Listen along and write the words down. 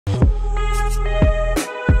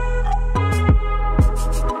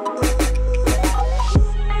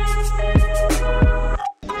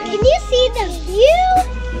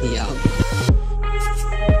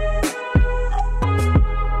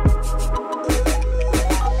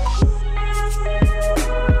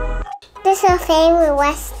What's your favorite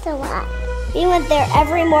restaurant? We went there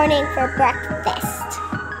every morning for breakfast.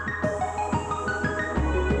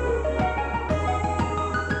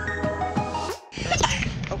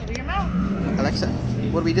 Open your mouth. Alexa,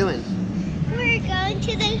 what are we doing? We're going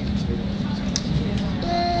to the...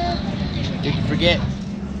 Did you forget?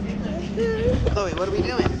 Chloe, what are we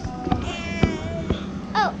doing?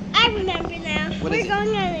 Oh, I remember now. We're going on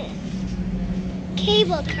a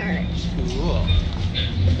cable car. Cool.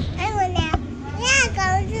 I know now. Yeah, go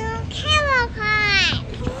to a cable car.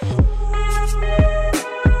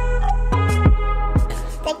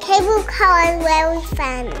 The cable car is very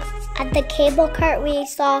fun. At the cable car, we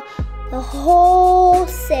saw the whole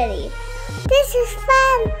city. This is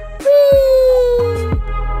fun. Whee!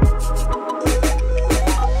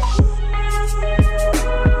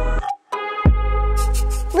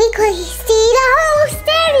 We could see the whole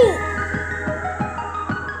city.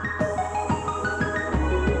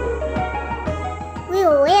 We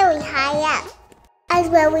were really high up. That's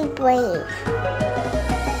where we breathe.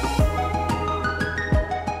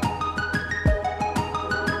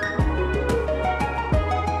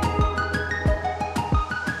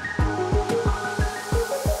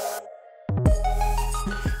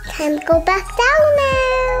 Time to go back down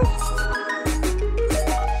now.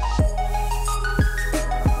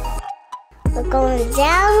 We're going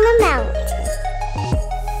down the mountain.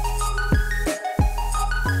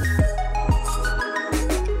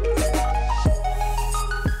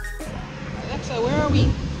 Alexa, where are we?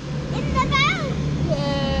 In the boat.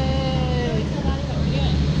 Yay!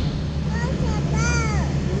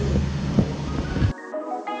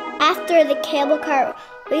 After the cable car,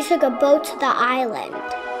 we took a boat to the island.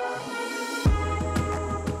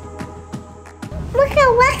 Look at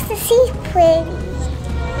what's the sea pretty.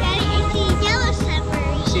 Daddy, I see a yellow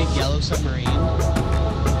submarine. You see a yellow submarine?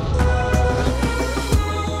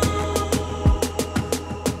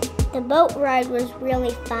 The boat ride was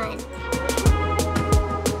really fun.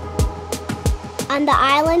 On the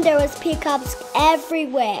island, there was peacocks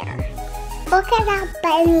everywhere. Look at that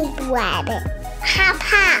bunny rabbit. Hop,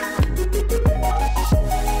 hop.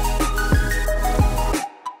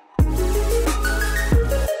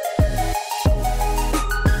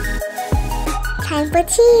 Time for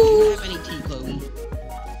tea. Do you have any tea, Chloe?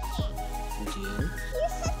 You do?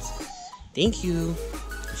 Here's some tea. Thank you.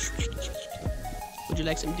 Would you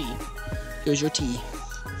like some tea? Here's your tea.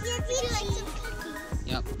 Would you like some cookies?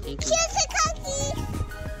 Yep, thank you. Here's a cookie.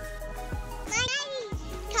 Daddy,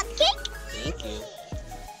 cupcake? Thank you.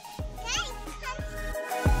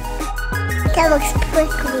 That looks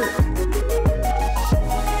prickly.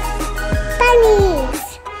 Bunnies!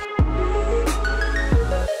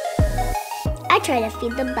 I try to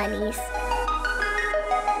feed the bunnies.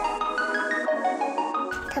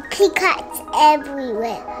 The peacocks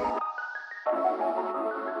everywhere.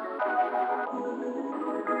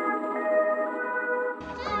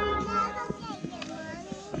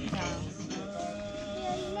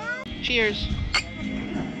 Cheers.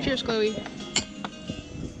 Cheers, Chloe.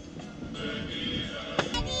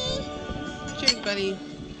 Cheers, buddy.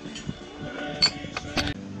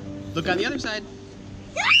 Look on the other side.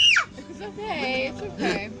 It's okay. It's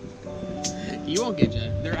okay. You won't get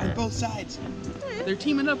you. They're on both sides. They're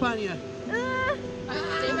teaming up on you.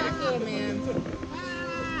 Stay back, little man.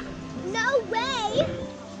 No way!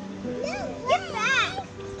 No, get back!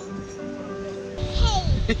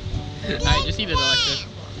 Hey! Alright, just eat it, Alexa.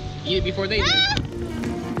 Eat it before they do.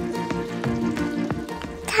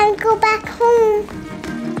 Time to go back home.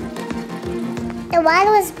 The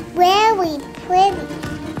water was very pretty.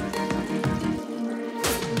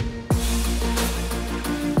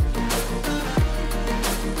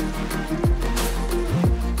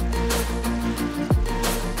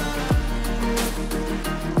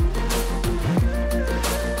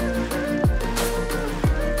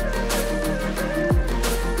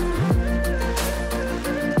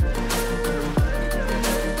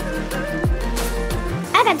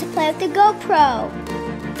 I got to play with the GoPro.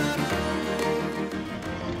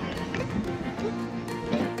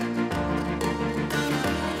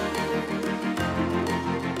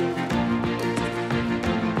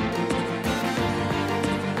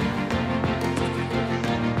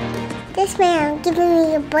 This man giving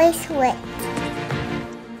me a bracelet.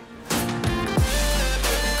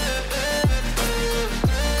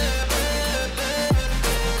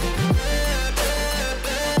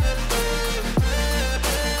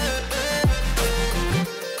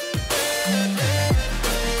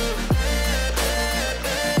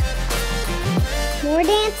 More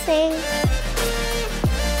dancing.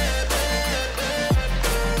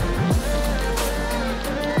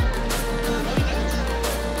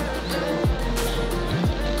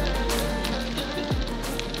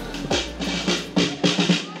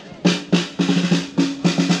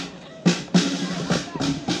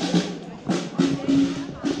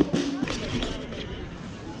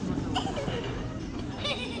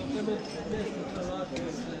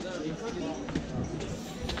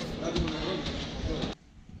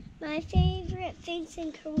 things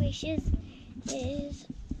in Croatia is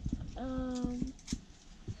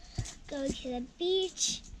going to the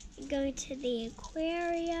beach, going to the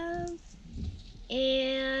aquarium,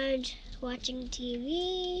 and watching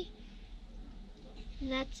TV.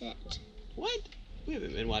 And that's it. What? We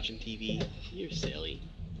haven't been watching TV. You're silly.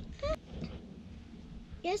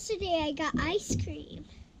 Yesterday I got ice cream.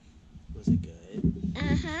 Was it good?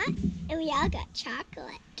 Uh-huh. And we all got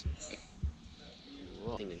chocolate.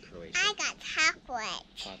 Cool. In Croatia. I got chocolate.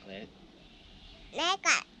 Chocolate. And I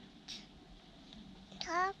got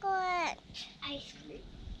chocolate. Ice cream.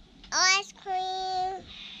 Ice cream.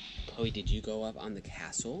 Chloe, did you go up on the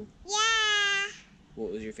castle? Yeah.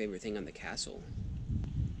 What was your favorite thing on the castle?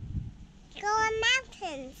 Go on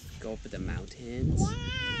mountains. Go up the mountains?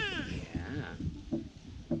 Yeah. Yeah.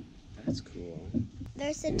 That's cool.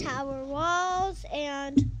 There's the tower walls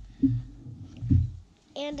and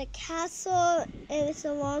a castle, and it's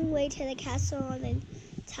a long way to the castle and then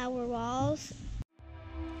tower walls.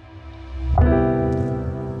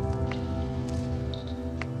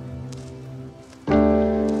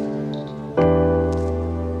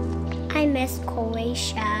 I miss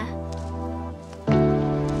Croatia.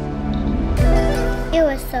 It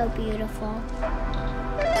was so beautiful.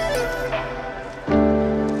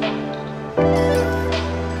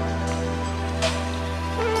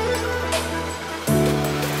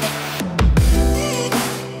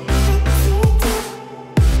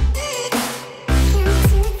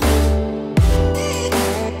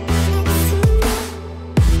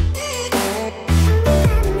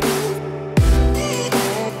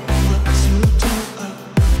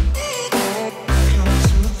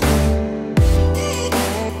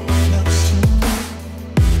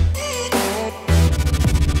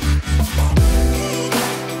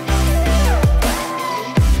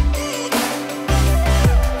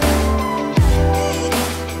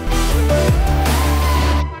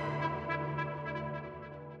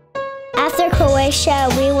 After Croatia,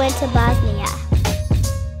 we went to Bosnia.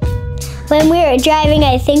 When we were driving,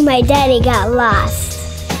 I think my daddy got lost.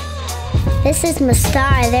 This is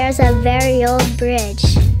Mostar. There's a very old bridge.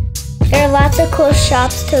 There are lots of cool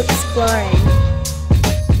shops to explore in.